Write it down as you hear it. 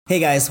Hey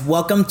guys,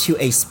 welcome to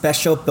a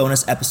special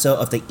bonus episode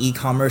of the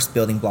e-commerce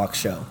building block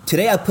show.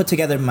 Today I put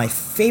together my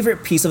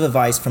favorite piece of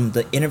advice from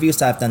the interviews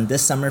that I've done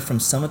this summer from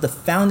some of the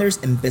founders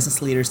and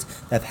business leaders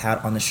that I've had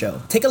on the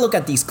show. Take a look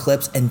at these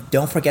clips and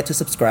don't forget to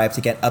subscribe to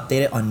get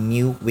updated on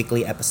new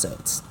weekly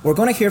episodes. We're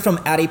going to hear from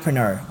Adi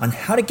Pernar on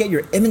how to get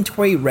your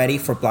inventory ready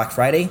for Black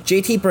Friday,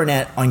 JT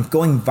Burnett on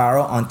going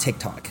viral on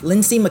TikTok,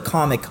 Lindsay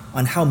McCormick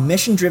on how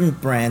mission-driven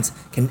brands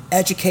can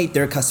educate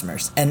their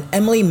customers, and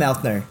Emily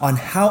Meltner on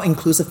how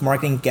inclusive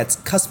marketing gets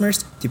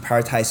customers to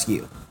prioritize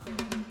you.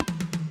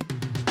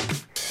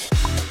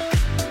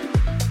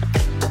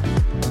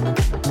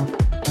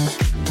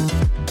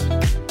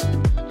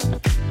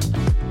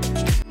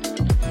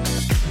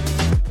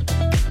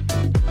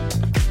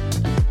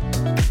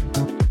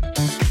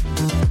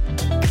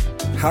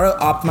 How to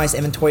optimize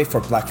inventory for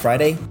Black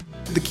Friday.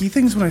 The key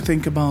things when I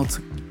think about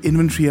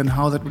inventory and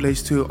how that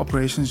relates to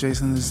operations,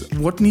 Jason, is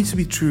what needs to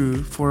be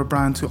true for a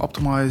brand to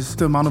optimize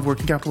the amount of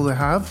working capital they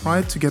have,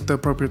 right, to get the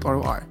appropriate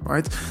ROI,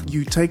 right?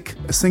 You take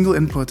a single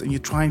input and you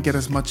try and get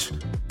as much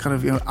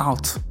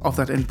out of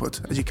that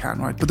input as you can,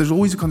 right? But there's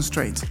always a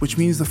constraint, which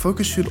means the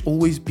focus should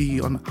always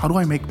be on how do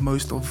I make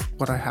most of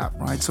what I have,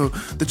 right? So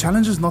the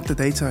challenge is not the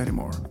data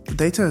anymore. The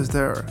data is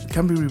there, it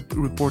can be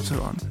reported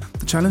on.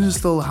 The challenge is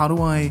still how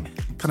do I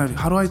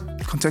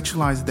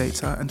contextualize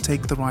data and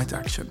take the right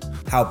action?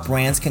 How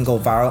brands can go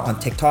viral on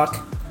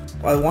TikTok.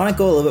 Well, I want to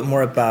go a little bit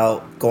more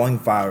about going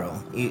viral.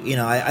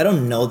 I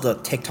don't know the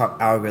TikTok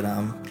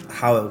algorithm,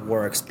 how it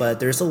works, but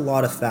there's a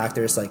lot of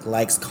factors like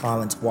likes,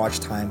 comments,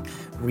 watch time,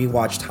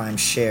 rewatch time,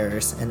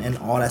 shares, and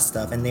all that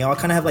stuff. And they all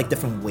kind of have like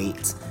different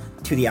weights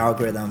to the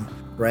algorithm,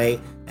 right?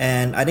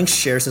 And I think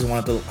shares is one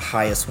of the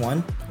highest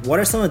one. What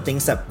are some of the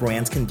things that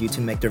brands can do to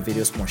make their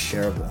videos more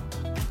shareable?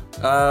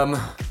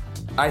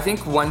 I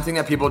think one thing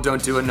that people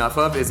don't do enough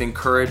of is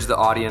encourage the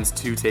audience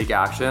to take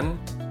action.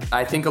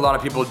 I think a lot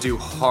of people do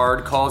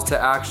hard calls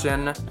to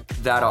action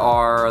that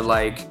are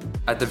like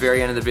at the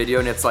very end of the video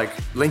and it's like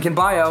link in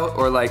bio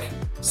or like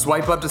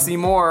swipe up to see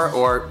more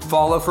or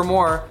follow for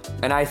more.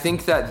 And I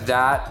think that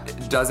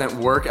doesn't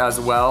work as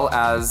well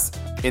as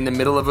in the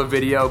middle of a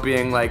video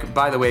being like,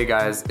 by the way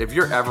guys, if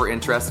you're ever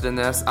interested in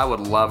this, I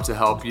would love to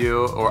help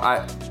you. Or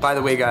by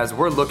the way guys,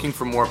 we're looking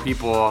for more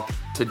people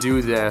to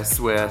do this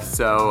with,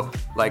 so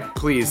like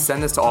please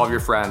send this to all of your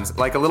friends.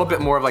 Like a little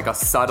bit more of like a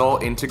subtle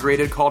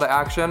integrated call to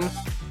action.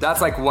 That's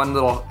like one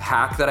little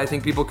hack that I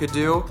think people could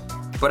do.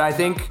 But I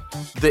think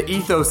the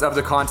ethos of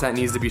the content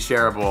needs to be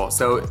shareable.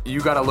 So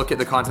you gotta look at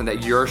the content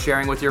that you're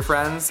sharing with your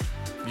friends.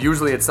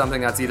 Usually it's something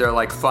that's either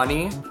like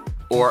funny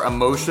or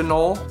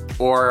emotional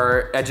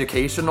or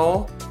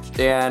educational,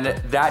 and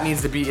that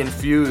needs to be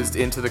infused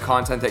into the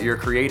content that you're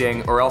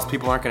creating or else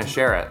people aren't gonna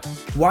share it.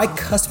 Why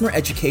customer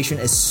education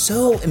is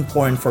so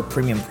important for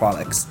premium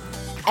products.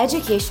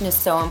 Education is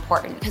so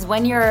important because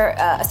when you're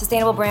a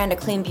sustainable brand, a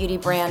clean beauty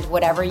brand,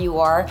 whatever you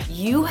are,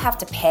 you have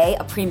to pay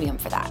a premium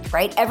for that,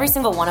 right? Every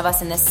single one of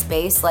us in this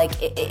space, like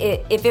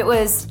if it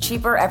was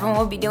cheaper, everyone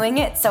would be doing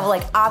it. So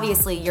like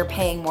obviously you're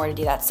paying more to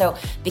do that. So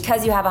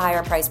because you have a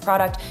higher priced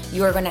product,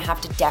 you are going to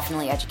have to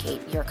definitely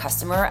educate your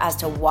customer as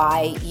to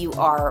why you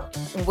are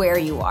where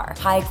you are.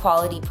 High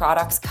quality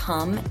products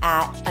come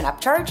at an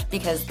upcharge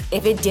because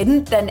if it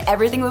didn't, then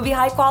everything would be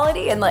high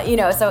quality and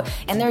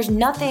and there's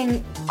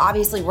nothing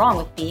obviously wrong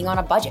with being on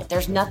a budget.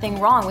 There's nothing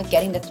wrong with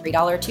getting the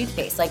 $3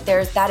 toothpaste. Like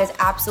that is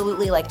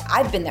absolutely like,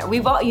 I've been there.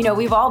 We've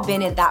all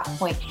been at that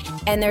point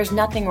and there's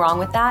nothing wrong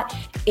with that.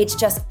 It's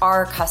just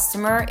our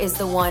customer is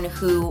the one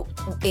who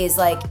is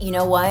like, you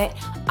know what?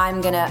 I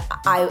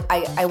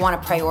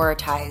want to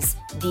prioritize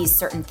these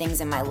certain things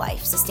in my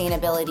life.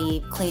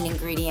 Sustainability, clean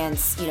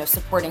ingredients,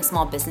 supporting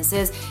small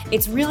businesses.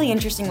 It's really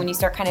interesting when you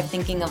start kind of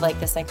thinking of like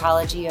the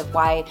psychology of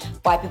why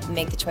people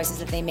make the choices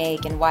that they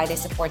make and why they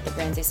support the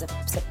brands they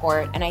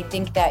support. And I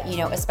think that,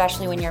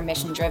 especially when you're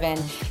mission driven,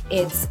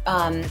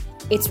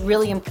 it's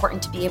really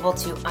important to be able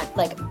to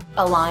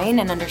align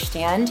and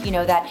understand,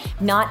 that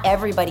not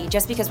everybody,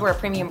 just because we're a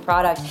premium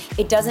product,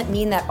 it doesn't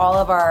mean that all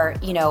of our,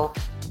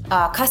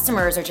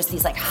 customers are just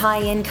these like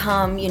high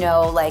income,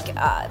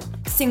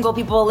 single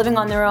people living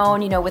on their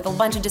own, with a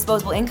bunch of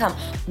disposable income.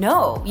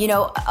 No,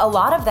 a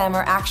lot of them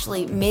are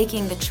actually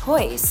making the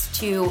choice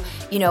to,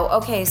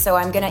 okay, so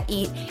I'm gonna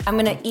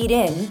eat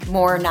in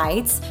more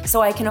nights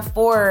so I can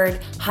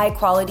afford high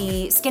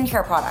quality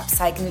skincare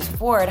products. I can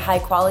afford high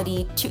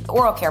quality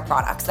oral care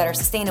products that are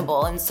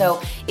sustainable. And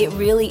so it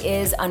really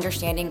is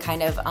understanding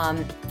kind of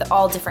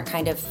all different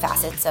kind of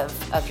facets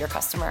of your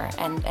customer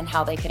and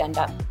how they could end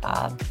up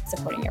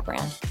supporting your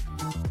brand.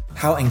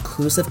 How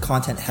inclusive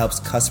content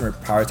helps customers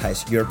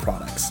prioritize your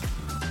products.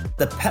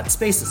 The pet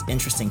space is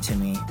interesting to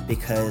me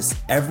because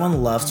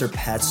everyone loves their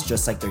pets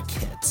just like their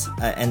kids,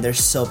 and they're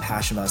so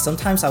passionate about it.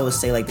 Sometimes I would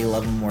say like they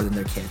love them more than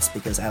their kids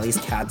because at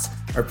least cats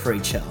are pretty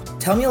chill.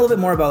 Tell me a little bit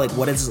more about like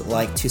what is it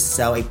like to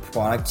sell a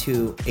product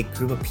to a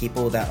group of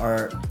people that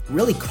are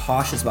really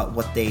cautious about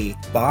what they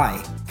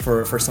buy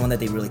for someone that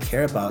they really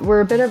care about.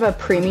 We're a bit of a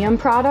premium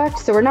product,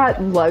 so we're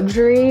not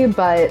luxury,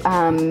 but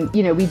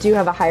we do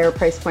have a higher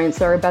price point.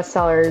 So our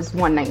bestseller is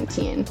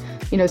 $119.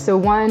 So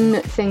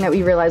one thing that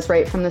we realized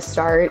right from the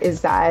start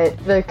is that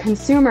the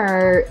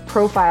consumer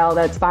profile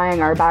that's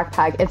buying our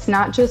backpack, it's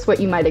not just what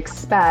you might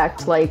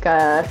expect, like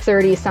a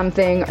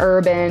 30-something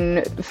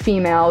urban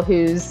female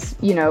who's,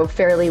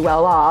 fairly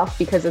well off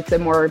because it's a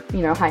more,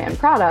 high-end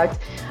product.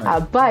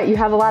 But you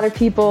have a lot of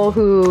people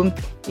who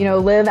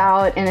live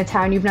out in a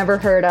town you've never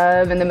heard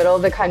of in the middle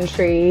of the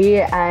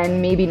country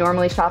and maybe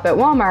normally shop at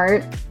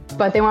Walmart,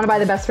 but they want to buy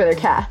the best for their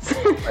cats.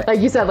 Like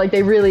you said, like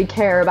they really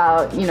care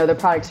about, the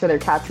products for their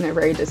cats and they're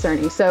very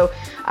discerning. So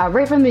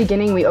right from the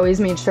beginning, we always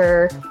made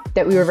sure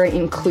that we were very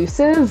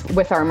inclusive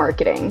with our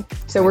marketing.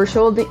 So we're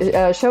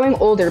showing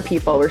older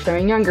people, we're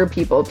showing younger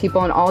people,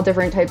 people in all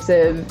different types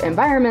of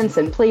environments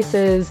and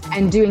places,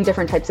 and doing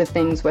different types of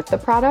things with the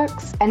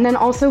products. And then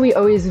also we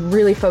always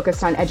really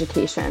focused on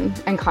education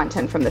and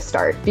content from the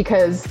start,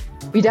 because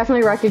we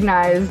definitely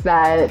recognize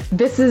that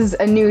this is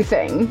a new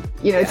thing,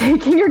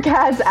 taking your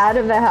cats out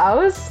of the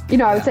house.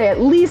 I would say at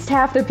least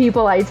half the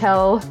people I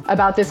tell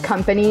about this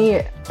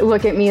company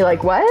look at me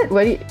like, what?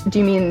 What do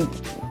you mean?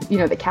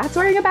 The cat's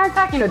wearing a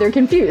backpack? They're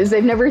confused.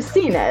 They've never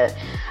seen it.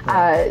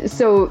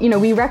 So,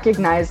 we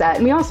recognize that.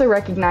 And we also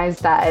recognize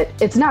that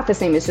it's not the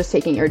same as just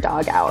taking your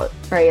dog out,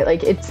 right?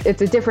 Like it's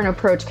a different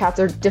approach. Cats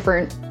are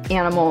different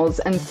animals.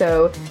 And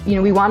so,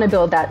 we want to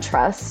build that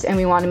trust and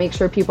we want to make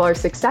sure people are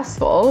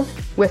successful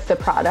with the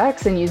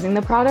products and using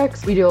the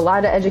products. We do a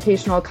lot of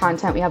educational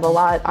content. We have a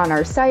lot on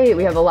our site.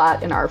 We have a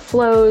lot in our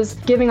flows,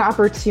 giving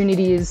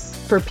opportunities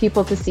for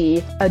people to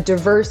see a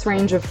diverse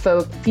range of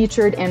folk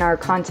featured in our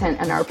content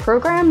and our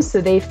programs. So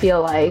they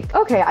feel like,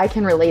 okay, I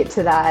can relate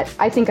to that.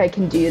 I think I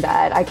can do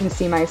that. I can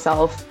see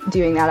myself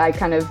doing that. I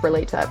kind of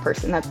relate to that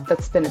person.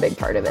 That's been a big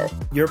part of it.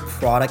 Your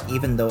product,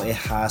 even though it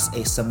has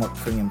a somewhat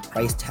premium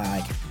price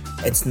tag,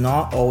 it's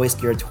not always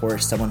geared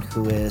towards someone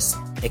who is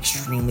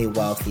extremely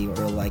wealthy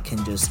or like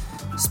can just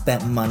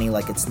spend money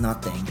like it's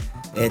nothing.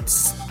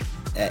 It's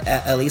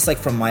at least like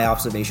from my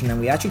observation, and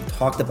we actually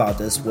talked about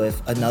this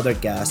with another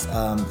guest,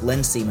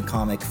 Lindsay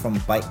McCormick from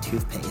Bite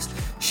Toothpaste.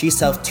 She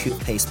sells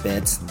toothpaste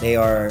bits. They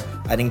are,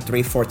 I think,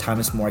 3-4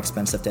 times more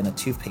expensive than a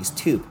toothpaste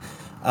tube.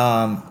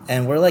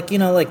 And we're like,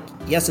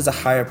 yes, it's a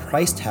higher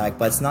price tag,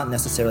 but it's not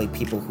necessarily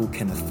people who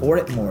can afford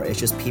it more. It's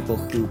just people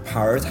who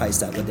prioritize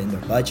that within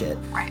their budget.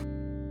 Right.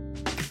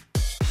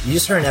 You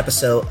just heard an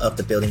episode of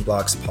the Building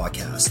Blocks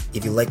podcast.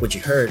 If you like what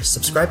you heard,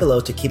 subscribe below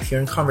to keep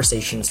hearing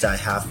conversations that I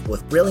have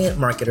with brilliant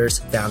marketers,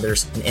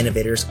 founders, and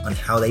innovators on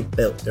how they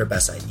built their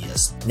best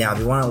ideas. Now, if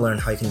you want to learn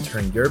how you can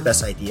turn your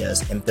best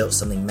ideas and build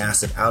something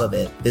massive out of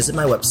it, visit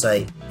my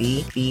website,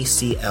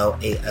 bbclass.co,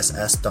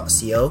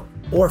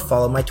 or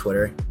follow my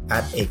Twitter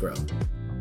 @agro.